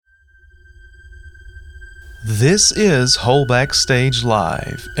This is Whole Backstage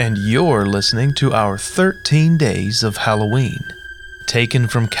Live, and you're listening to our 13 Days of Halloween, taken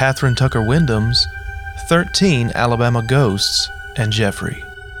from Catherine Tucker Wyndham's 13 Alabama Ghosts and Jeffrey.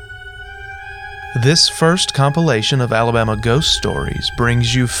 This first compilation of Alabama ghost stories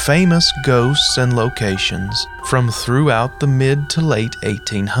brings you famous ghosts and locations from throughout the mid to late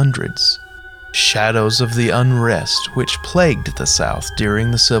 1800s, shadows of the unrest which plagued the South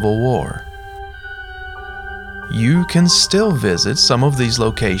during the Civil War. You can still visit some of these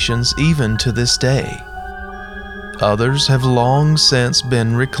locations even to this day. Others have long since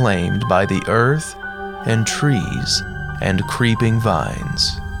been reclaimed by the earth and trees and creeping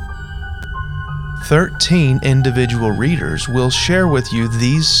vines. 13 individual readers will share with you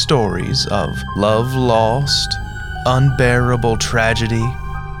these stories of love lost, unbearable tragedy,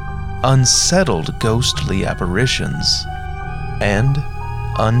 unsettled ghostly apparitions, and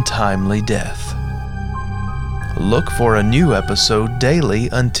untimely death. Look for a new episode daily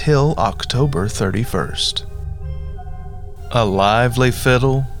until October 31st. A lively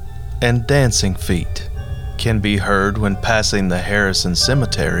fiddle and dancing feet can be heard when passing the Harrison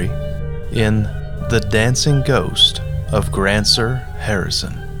Cemetery in The Dancing Ghost of Grancer,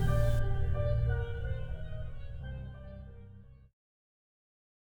 Harrison.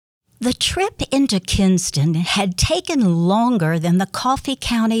 The trip into Kinston had taken longer than the Coffee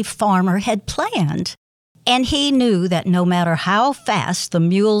County farmer had planned, and he knew that no matter how fast the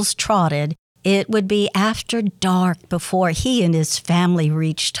mules trotted, it would be after dark before he and his family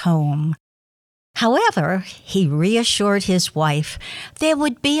reached home. However, he reassured his wife there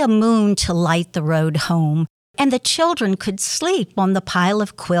would be a moon to light the road home, and the children could sleep on the pile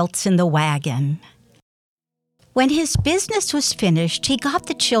of quilts in the wagon. When his business was finished, he got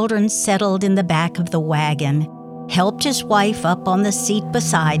the children settled in the back of the wagon, helped his wife up on the seat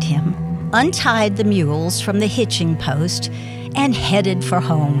beside him, untied the mules from the hitching post, and headed for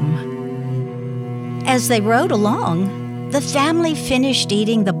home. As they rode along, the family finished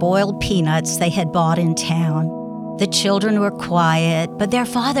eating the boiled peanuts they had bought in town. The children were quiet, but their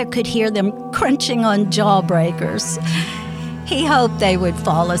father could hear them crunching on jawbreakers. He hoped they would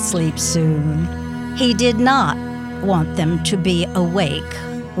fall asleep soon. He did not want them to be awake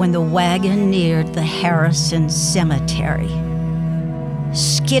when the wagon neared the Harrison Cemetery.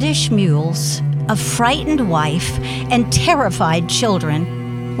 Skittish mules, a frightened wife, and terrified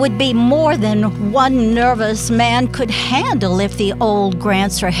children would be more than one nervous man could handle if the old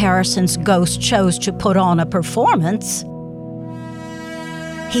Grancer Harrison's ghost chose to put on a performance.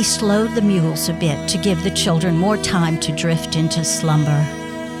 He slowed the mules a bit to give the children more time to drift into slumber,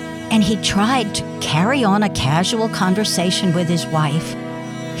 and he tried to carry on a casual conversation with his wife.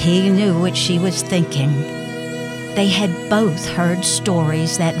 He knew what she was thinking. They had both heard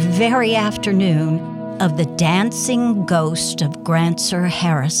stories that very afternoon of the dancing ghost of Grancer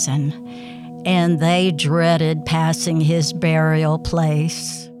Harrison, and they dreaded passing his burial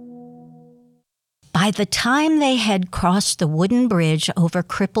place. By the time they had crossed the wooden bridge over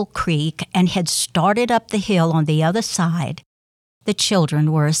Cripple Creek and had started up the hill on the other side, the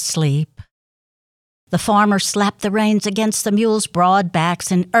children were asleep. The farmer slapped the reins against the mules' broad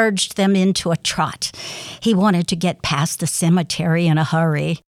backs and urged them into a trot. He wanted to get past the cemetery in a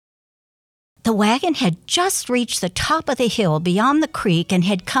hurry. The wagon had just reached the top of the hill beyond the creek and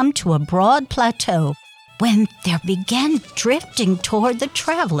had come to a broad plateau when there began drifting toward the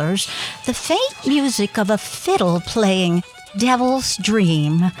travelers the faint music of a fiddle playing Devil's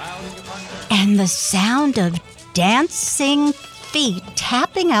Dream and the sound of dancing feet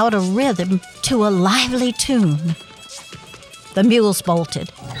tapping out a rhythm to a lively tune. The mules bolted.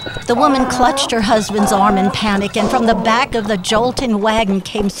 The woman clutched her husband's arm in panic, and from the back of the jolting wagon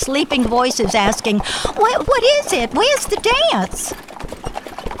came sleeping voices asking, What is it? Where's the dance?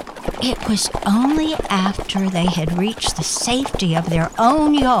 It was only after they had reached the safety of their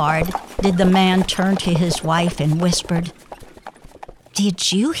own yard did the man turn to his wife and whispered,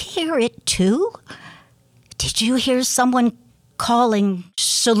 "Did you hear it too? Did you hear someone calling,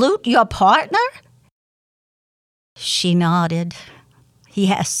 'Salute your partner'?" She nodded.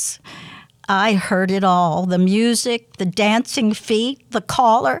 "Yes, I heard it all. The music, the dancing feet, the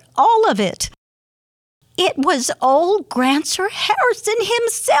caller, all of it. It was old Grancer Harrison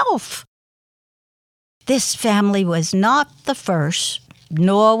himself." This family was not the first,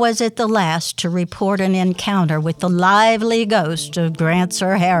 nor was it the last to report an encounter with the lively ghost of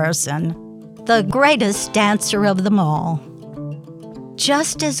Grancer Harrison, the greatest dancer of them all.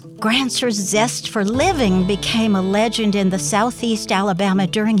 Just as Grancer's zest for living became a legend in the southeast Alabama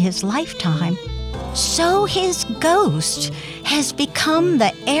during his lifetime, So his ghost has become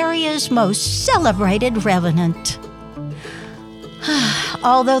the area's most celebrated revenant.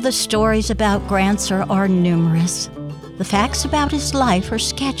 Although the stories about Grancer are numerous, the facts about his life are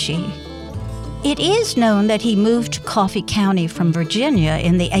sketchy. It is known that he moved to Coffee County from Virginia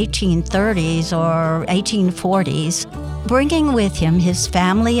in the 1830s or 1840s, bringing with him his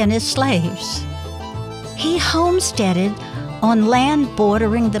family and his slaves. He homesteaded on land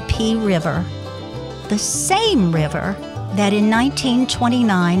bordering the Pea River, the same river that in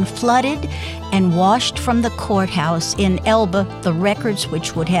 1929 flooded and washed from the courthouse in Elba the records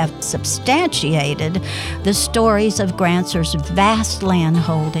which would have substantiated the stories of Grancer's vast land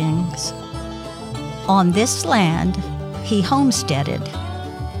holdings. On this land, he homesteaded.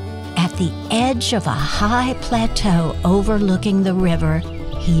 At the edge of a high plateau overlooking the river,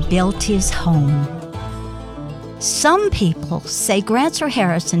 he built his home. Some people say Grancer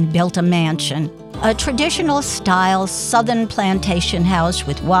Harrison built a mansion, a traditional-style southern plantation house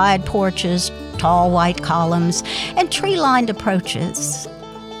with wide porches, tall white columns, and tree-lined approaches.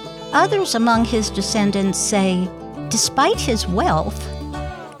 Others among his descendants say, despite his wealth,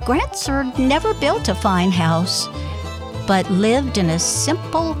 Grancer never built a fine house, but lived in a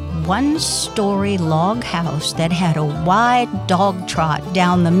simple one-story log house that had a wide dog trot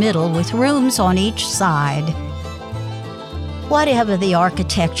down the middle with rooms on each side. Whatever the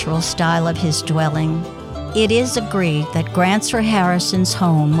architectural style of his dwelling, it is agreed that Grancer Harrison's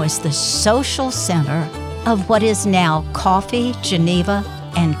home was the social center of what is now Coffee, Geneva,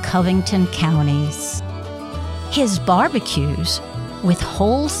 and Covington counties. His barbecues, with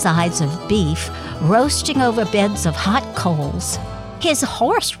whole sides of beef roasting over beds of hot coals, his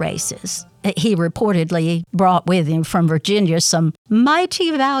horse races, he reportedly brought with him from Virginia some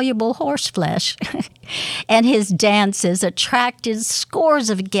mighty valuable horse flesh, and his dances attracted scores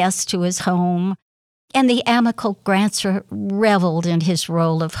of guests to his home, and the amicable Grancer reveled in his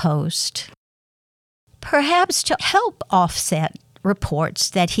role of host. Perhaps to help offset reports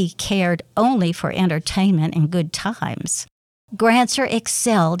that he cared only for entertainment and good times, Grancer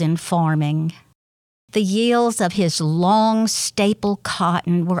excelled in farming. The yields of his long staple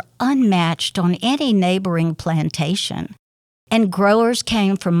cotton were unmatched on any neighboring plantation, and growers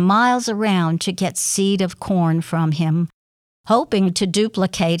came from miles around to get seed of corn from him, hoping to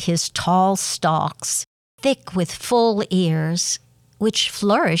duplicate his tall stalks, thick with full ears, which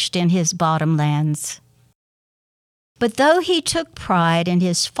flourished in his bottomlands. But though he took pride in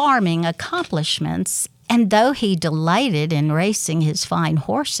his farming accomplishments, and though he delighted in racing his fine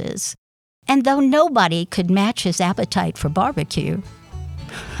horses, and though nobody could match his appetite for barbecue,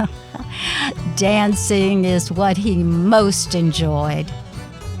 dancing is what he most enjoyed.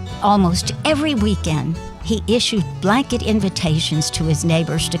 Almost every weekend, he issued blanket invitations to his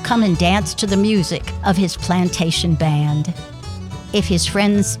neighbors to come and dance to the music of his plantation band. If his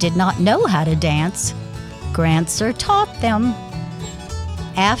friends did not know how to dance, Grancer taught them.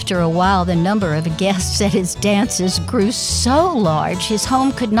 After a while, the number of guests at his dances grew so large his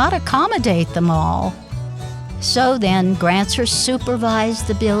home could not accommodate them all. So then, Grancer supervised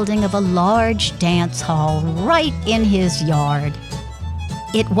the building of a large dance hall right in his yard.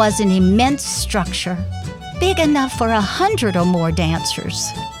 It was an immense structure, big enough for 100 or more dancers.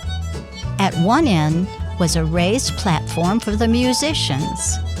 At one end was a raised platform for the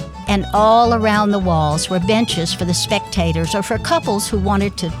musicians, and all around the walls were benches for the spectators or for couples who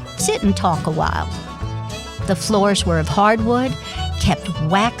wanted to sit and talk a while. The floors were of hardwood, kept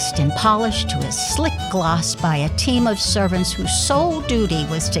waxed and polished to a slick gloss by a team of servants whose sole duty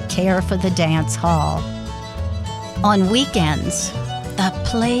was to care for the dance hall. On weekends, the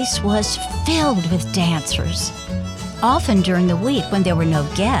place was filled with dancers. Often during the week, when there were no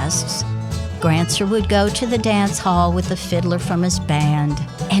guests, Grancer would go to the dance hall with the fiddler from his band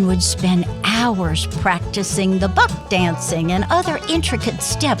and would spend hours practicing the buck dancing and other intricate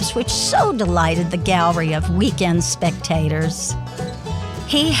steps which so delighted the gallery of weekend spectators.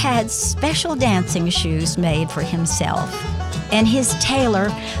 He had special dancing shoes made for himself, and his tailor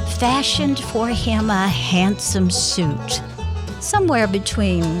fashioned for him a handsome suit, somewhere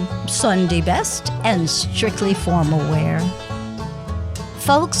between Sunday best and strictly formal wear.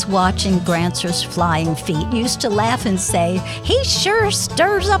 Folks watching Grancer's flying feet used to laugh and say, "He sure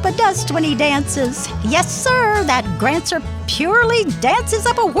stirs up a dust when he dances. Yes, sir, that Grancer purely dances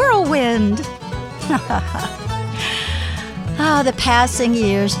up a whirlwind." The passing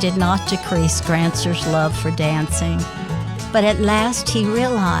years did not decrease Grancer's love for dancing, but at last he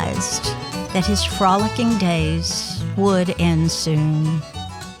realized that his frolicking days would end soon.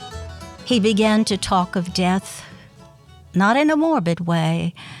 He began to talk of death, not in a morbid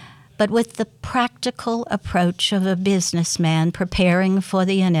way, but with the practical approach of a businessman preparing for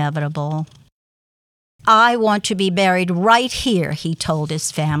the inevitable. "I want to be buried right here," he told his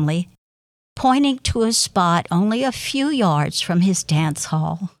family, pointing to a spot only a few yards from his dance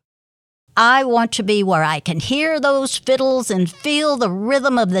hall. "I want to be where I can hear those fiddles and feel the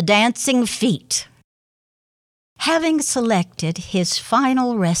rhythm of the dancing feet." Having selected his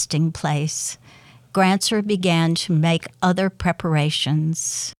final resting place, Grancer began to make other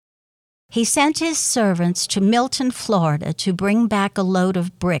preparations. He sent his servants to Milton, Florida, to bring back a load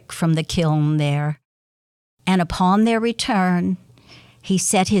of brick from the kiln there. And upon their return, he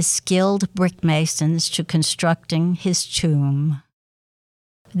set his skilled brick masons to constructing his tomb.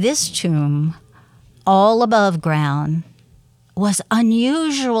 This tomb, all above ground, was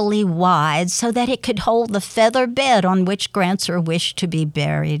unusually wide so that it could hold the feather bed on which Grancer wished to be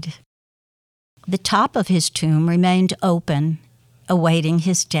buried. The top of his tomb remained open, awaiting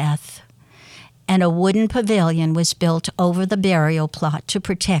his death, and a wooden pavilion was built over the burial plot to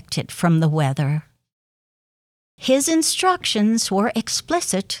protect it from the weather. His instructions were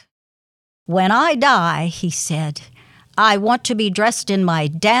explicit. "When I die," he said, "I want to be dressed in my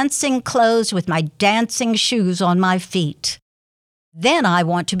dancing clothes with my dancing shoes on my feet. Then I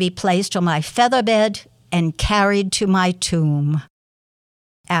want to be placed on my feather bed and carried to my tomb.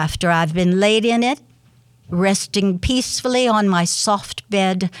 After I've been laid in it, resting peacefully on my soft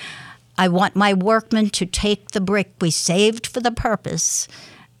bed, I want my workmen to take the brick we saved for the purpose,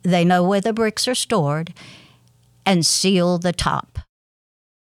 they know where the bricks are stored, and seal the top.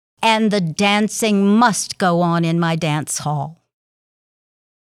 And the dancing must go on in my dance hall."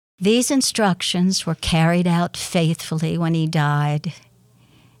 These instructions were carried out faithfully when he died,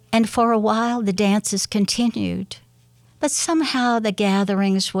 and for a while the dances continued. But somehow the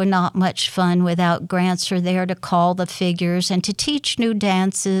gatherings were not much fun without Grancer there to call the figures and to teach new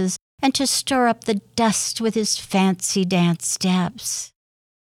dances and to stir up the dust with his fancy dance steps.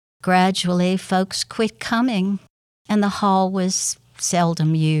 Gradually, folks quit coming, and the hall was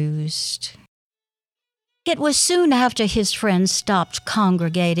seldom used. It was soon after his friends stopped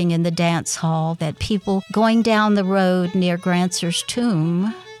congregating in the dance hall that people going down the road near Grancer's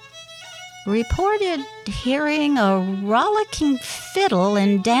tomb reported hearing a rollicking fiddle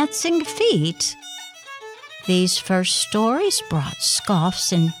and dancing feet. These first stories brought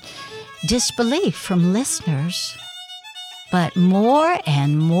scoffs and disbelief from listeners, but more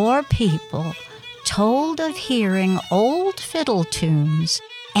and more people told of hearing old fiddle tunes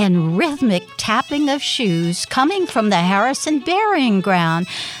and rhythmic tapping of shoes coming from the Harrison burying ground,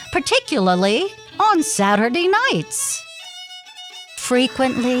 particularly on Saturday nights.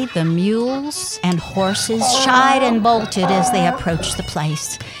 Frequently, the mules and horses shied and bolted as they approached the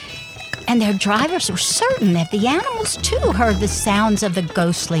place, and their drivers were certain that the animals too heard the sounds of the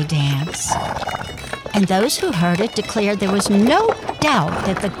ghostly dance. And those who heard it declared there was no doubt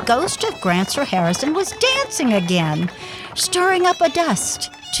that the ghost of Grancer Harrison was dancing again, stirring up a dust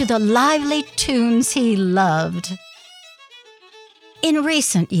to the lively tunes he loved. In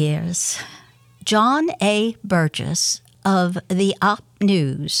recent years, John A. Burgess of the Op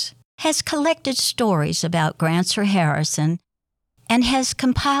News has collected stories about Grancer Harrison and has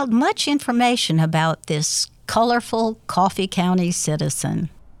compiled much information about this colorful Coffee County citizen.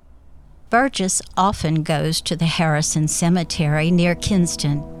 Burgess often goes to the Harrison Cemetery near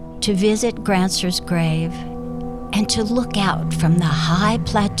Kinston to visit Grancer's grave and to look out from the high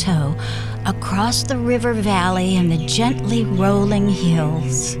plateau across the river valley and the gently rolling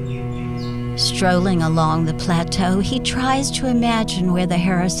hills. Strolling along the plateau, he tries to imagine where the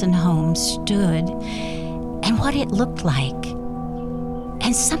Harrison home stood and what it looked like.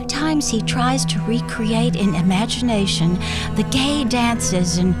 And sometimes he tries to recreate in imagination the gay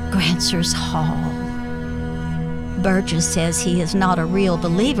dances in Grancer's hall. Burgess says he is not a real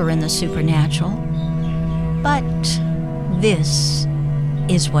believer in the supernatural, but this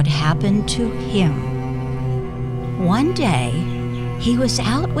is what happened to him. One day, he was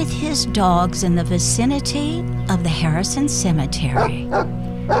out with his dogs in the vicinity of the Harrison Cemetery.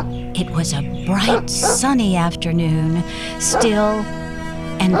 It was a bright, sunny afternoon, still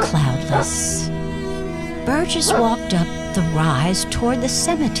and cloudless. Burgess walked up the rise toward the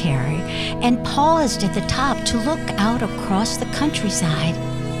cemetery and paused at the top to look out across the countryside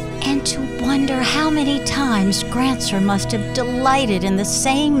and to wonder how many times Grancer must have delighted in the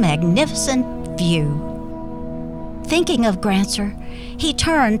same magnificent view. Thinking of Grancer, he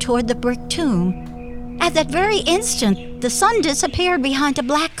turned toward the brick tomb. At that very instant, the sun disappeared behind a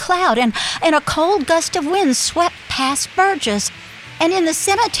black cloud, and a cold gust of wind swept past Burgess. And in the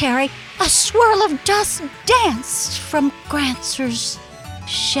cemetery, a swirl of dust danced from Grancer's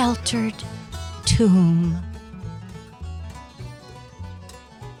sheltered tomb.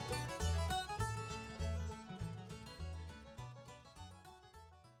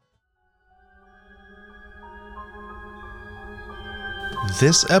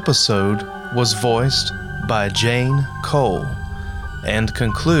 This episode was voiced by Jane Cole and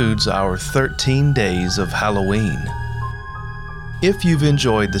concludes our 13 days of Halloween. If you've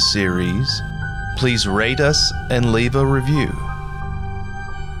enjoyed the series, please rate us and leave a review.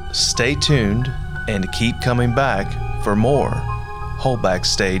 Stay tuned and keep coming back for more Whole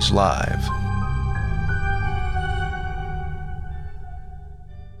Backstage Live.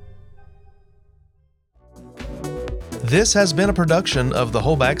 This has been a production of the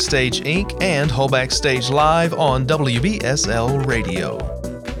Whole Backstage Inc. and Whole Backstage Live on WBSL Radio.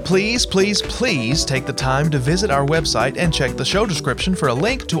 Please, please, please take the time to visit our website and check the show description for a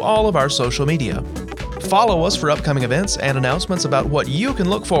link to all of our social media. Follow us for upcoming events and announcements about what you can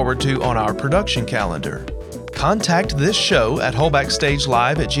look forward to on our production calendar. Contact this show at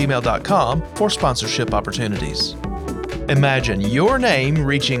wholebackstagelive@gmail.com for sponsorship opportunities. Imagine your name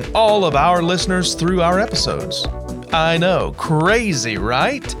reaching all of our listeners through our episodes. I know, crazy,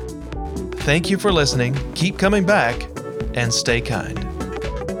 right? Thank you for listening, keep coming back, and stay kind.